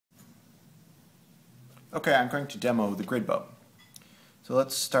Okay, I'm going to demo the GridBub. So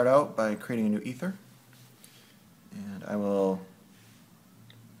let's start out by creating a new ether. And I will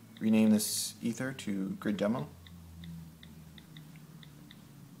rename this ether to grid demo.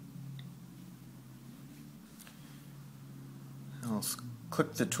 I'll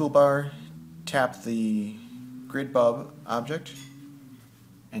click the toolbar, tap the GridBub object,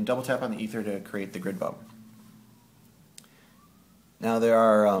 and double tap on the ether to create the GridBub. Now there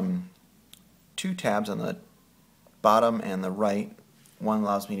are two tabs on the bottom and the right. One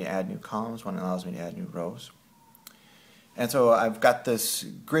allows me to add new columns, one allows me to add new rows. And so I've got this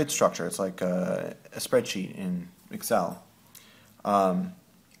grid structure. It's like a spreadsheet in Excel. One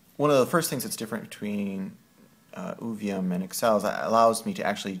of the first things that's different between Oovium and Excel is that it allows me to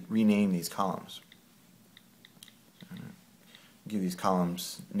actually rename these columns. Give these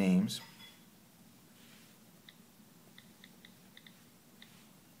columns names.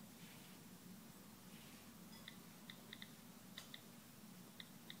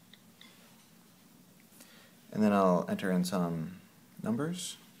 And then I'll enter in some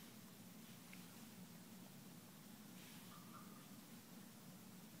numbers.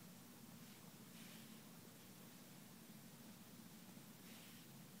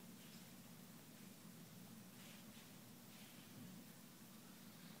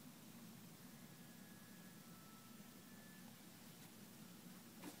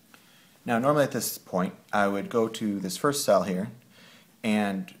 Now normally at this point I would go to this first cell here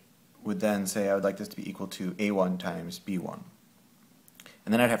and would then say I would like this to be equal to A1 times B1.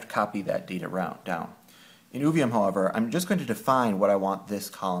 And then I'd have to copy that data down. In Oovium, however, I'm just going to define what I want this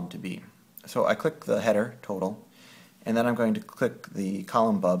column to be. So I click the header, total, and then I'm going to click the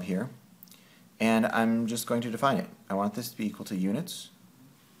column bub here, and I'm just going to define it. I want this to be equal to units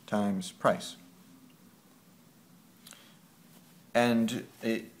times price. And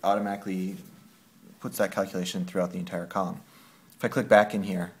it automatically puts that calculation throughout the entire column. If I click back in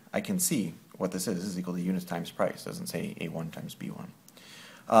here, I can see what this is. This is equal to units times price. It doesn't say A1 times B1.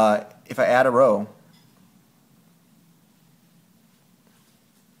 If I add a row,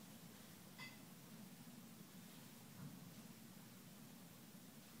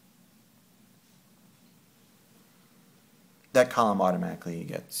 that column automatically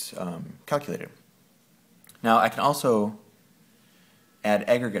gets calculated. Now I can also add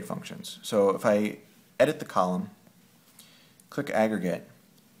aggregate functions. So if I edit the column, click aggregate,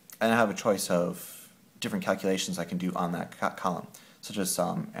 and I have a choice of different calculations I can do on that column, such as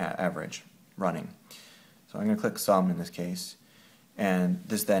sum, average, running. So I'm going to click sum in this case, and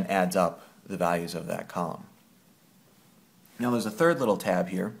this then adds up the values of that column. Now there's a third little tab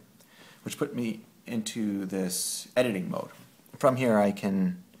here, which put me into this editing mode. From here I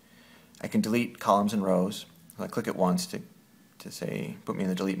can delete columns and rows. So I click it once to say put me in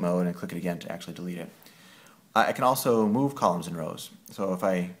the delete mode, and click it again to actually delete it. I can also move columns and rows. So if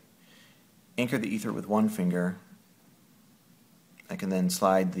I anchor the ether with one finger, I can then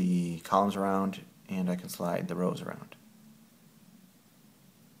slide the columns around, and I can slide the rows around.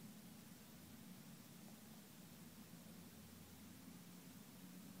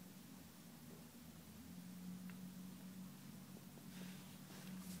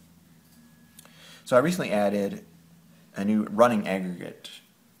 So I recently added a new running aggregate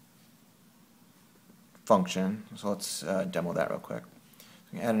function. So let's demo that real quick.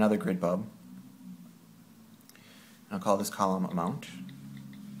 So add another GridBub. I'll call this column amount.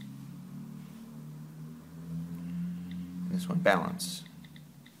 And this one balance.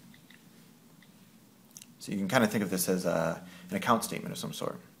 So you can kind of think of this as an account statement of some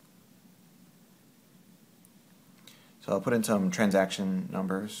sort. So I'll put in some transaction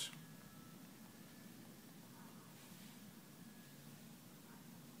numbers.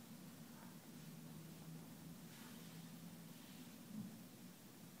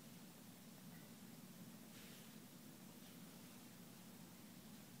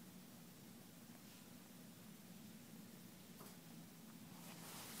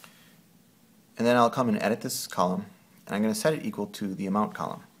 And then I'll come and edit this column, and I'm going to set it equal to the amount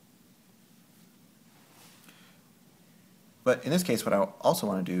column. But in this case, what I also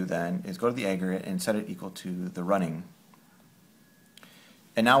want to do then is go to the aggregate and set it equal to the running.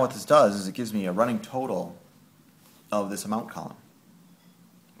 And now what this does is it gives me a running total of this amount column,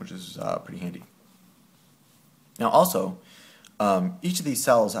 which is pretty handy. Now also, each of these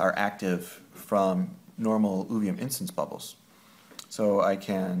cells are active from normal Oovium instance bubbles. So I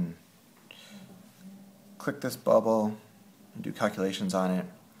can click this bubble and do calculations on it.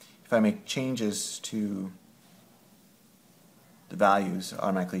 If I make changes to the values, it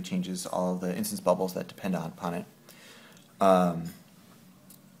automatically changes all of the instance bubbles that depend upon it. I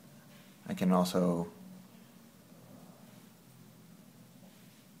can also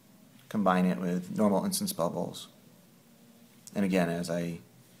combine it with normal instance bubbles. And again, as I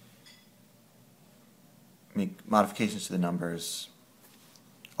make modifications to the numbers,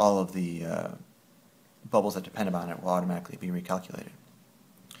 all of the bubbles that depend upon it will automatically be recalculated.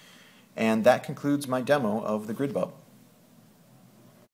 And that concludes my demo of the GridBub.